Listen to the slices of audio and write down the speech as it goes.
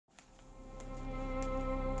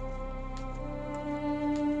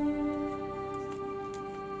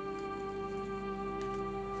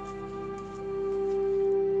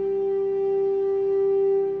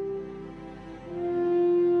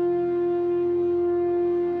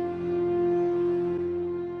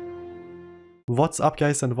What's up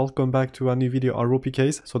guys and welcome back to a new video on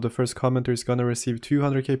Roatpkz. So the first commenter is gonna receive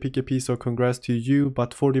 200k PKP, so congrats to you.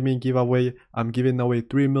 But for the main giveaway, I'm giving away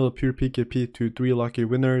 3 mil pure PKP to 3 lucky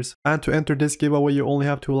winners. And to enter this giveaway, you only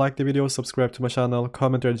have to like the video, subscribe to my channel,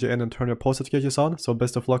 comment IGN and turn your post notifications on. So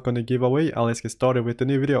best of luck on the giveaway and let's get started with the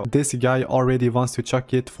new video. This guy already wants to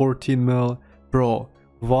chuck it, 14 mil. Bro,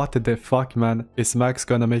 what the fuck man? Is Max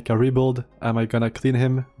gonna make a rebuild? Am I gonna clean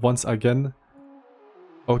him once again?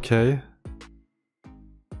 Okay.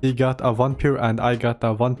 He got a 1 pure and I got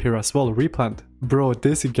a 1 pure as well, replant. Bro,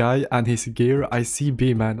 this guy and his gear, I see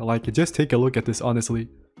B man, like just take a look at this honestly.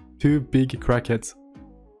 2 big crackheads.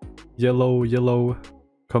 Yellow, yellow,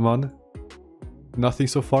 come on. Nothing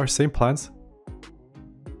so far, same plants.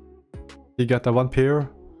 He got a 1 pure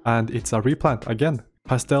and it's a replant again.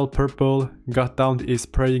 Pastel purple, got down is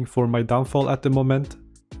praying for my downfall at the moment.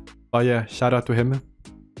 But yeah, shout out to him.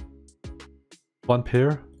 1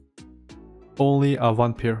 pair. Only a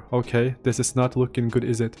 1 pair. Okay, this is not looking good,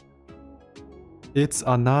 is it? It's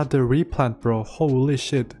another replant, bro. Holy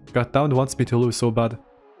shit. Got down wants me to lose so bad.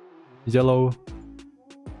 Yellow.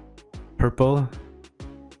 Purple.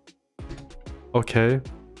 Okay.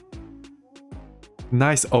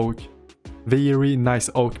 Nice oak. Very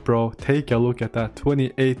nice oak, bro. Take a look at that.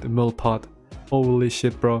 28 mil pot. Holy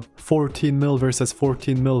shit, bro. 14 mil versus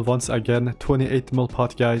 14 mil once again. 28 mil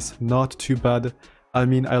pot, guys. Not too bad. I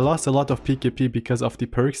mean, I lost a lot of PKP because of the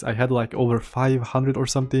perks. I had like over 500 or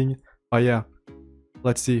something. But yeah.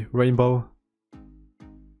 Let's see. Rainbow.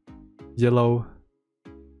 Yellow.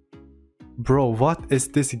 Bro, what is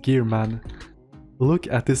this gear, man? Look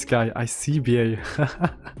at this guy. I CBA.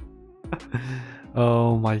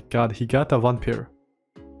 Oh my god. He got a 1 pair.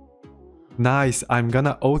 Nice. I'm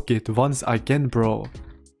gonna oak it once again, bro.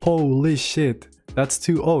 Holy shit. That's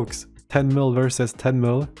 2 oaks. 10 mil versus 10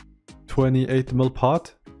 mil. 28 mil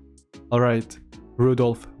pot. Alright.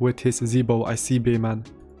 Rudolph with his Zebo. I see B man.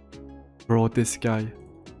 Bro, this guy.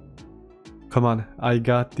 Come on. I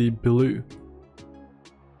got the blue.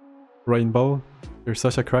 Rainbow. You're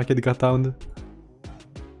such a crackhead, got down.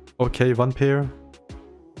 Okay, 1 pair.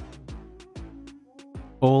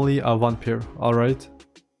 Only a 1 pair. Alright.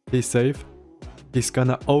 He's safe. He's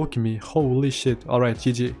gonna oak me. Holy shit. Alright,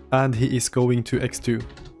 GG. And he is going to X2.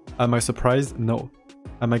 Am I surprised? No.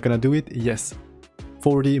 Am I gonna do it? Yes.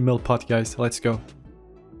 40 mil pot, guys. Let's go.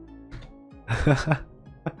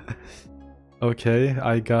 Okay,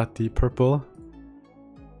 I got the purple.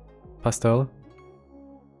 Pastel.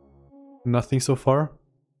 Nothing so far.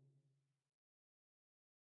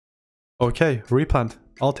 Okay, replant.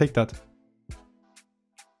 I'll take that.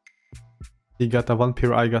 He got a 1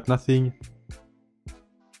 pair, I got nothing.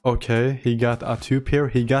 Okay, he got a 2 pair,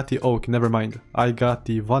 he got the oak, never mind. I got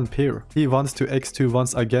the 1 pair. He wants to X2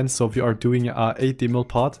 once again, so we are doing a 80 mil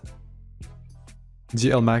pot.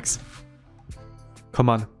 GL max. Come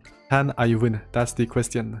on, can I win? That's the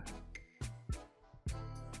question.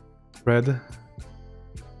 Red.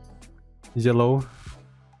 Yellow.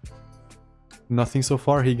 Nothing so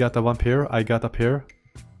far, he got a 1 pair, I got a pair.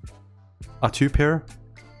 A 2 pair.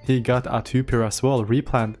 He got a 2 pair as well,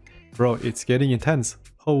 replant. Bro, it's getting intense.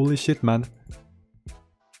 Holy shit, man.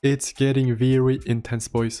 It's getting very intense,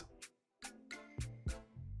 boys.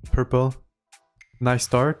 Purple. Nice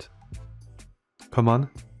start. Come on.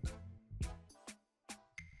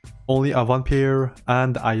 Only a 1 pair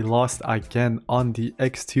and I lost again on the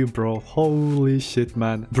X2, bro. Holy shit,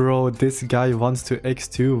 man. Bro, this guy wants to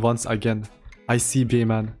X2 once again. I see B,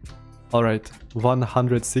 man. Alright,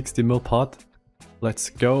 160 mil pot.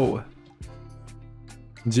 Let's go.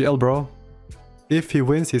 GL, bro. If he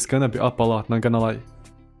wins, he's gonna be up a lot, not gonna lie.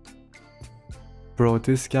 Bro,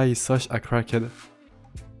 this guy is such a crackhead.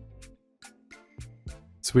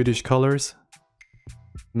 Swedish colors.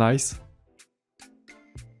 Nice.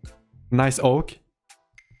 Nice oak.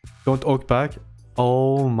 Don't oak back.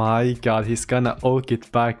 Oh my god, he's gonna oak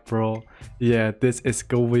it back, bro. Yeah, this is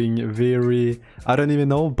going very... I don't even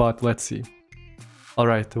know, but let's see.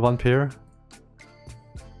 Alright, 1 pair.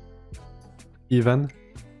 Even.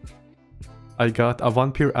 I got a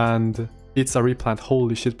 1 pair and it's a replant.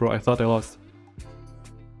 Holy shit, bro. I thought I lost.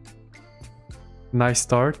 Nice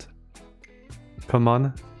start. Come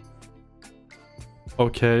on.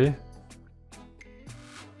 Okay.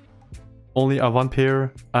 Only a 1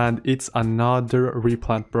 pair and it's another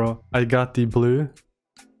replant, bro. I got the blue.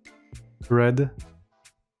 Red.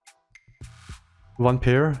 1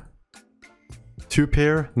 pair. 2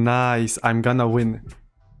 pair. Nice. I'm gonna win.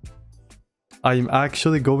 I'm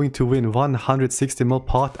actually going to win 160 mil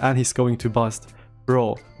pot and he's going to bust.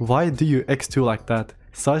 Bro, why do you X2 like that?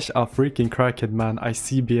 Such a freaking crackhead, man. I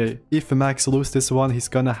CBA. If Max loses this one, he's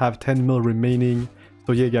gonna have 10 mil remaining.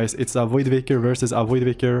 So yeah, guys, it's a Void Vicker versus a Void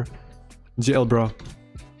Vicker. GL, bro.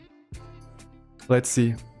 Let's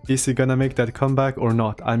see. Is he gonna make that comeback or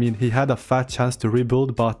not? I mean, he had a fat chance to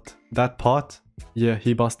rebuild, but that pot, yeah,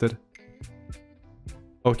 he busted.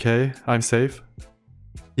 Okay, I'm safe.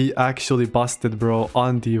 He actually busted, bro,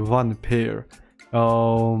 on the one pair.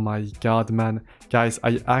 Oh my god, man. Guys,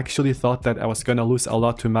 I actually thought that I was gonna lose a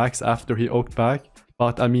lot to Max after he oaked back.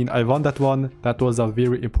 But I mean, I won that one. That was a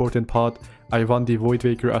very important pot. I won the Void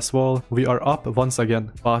Waker as well. We are up once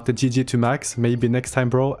again. But GG to Max. Maybe next time,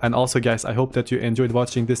 bro. And also, guys, I hope that you enjoyed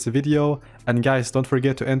watching this video. And guys, don't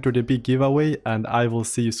forget to enter the big giveaway. And I will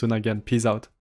see you soon again. Peace out.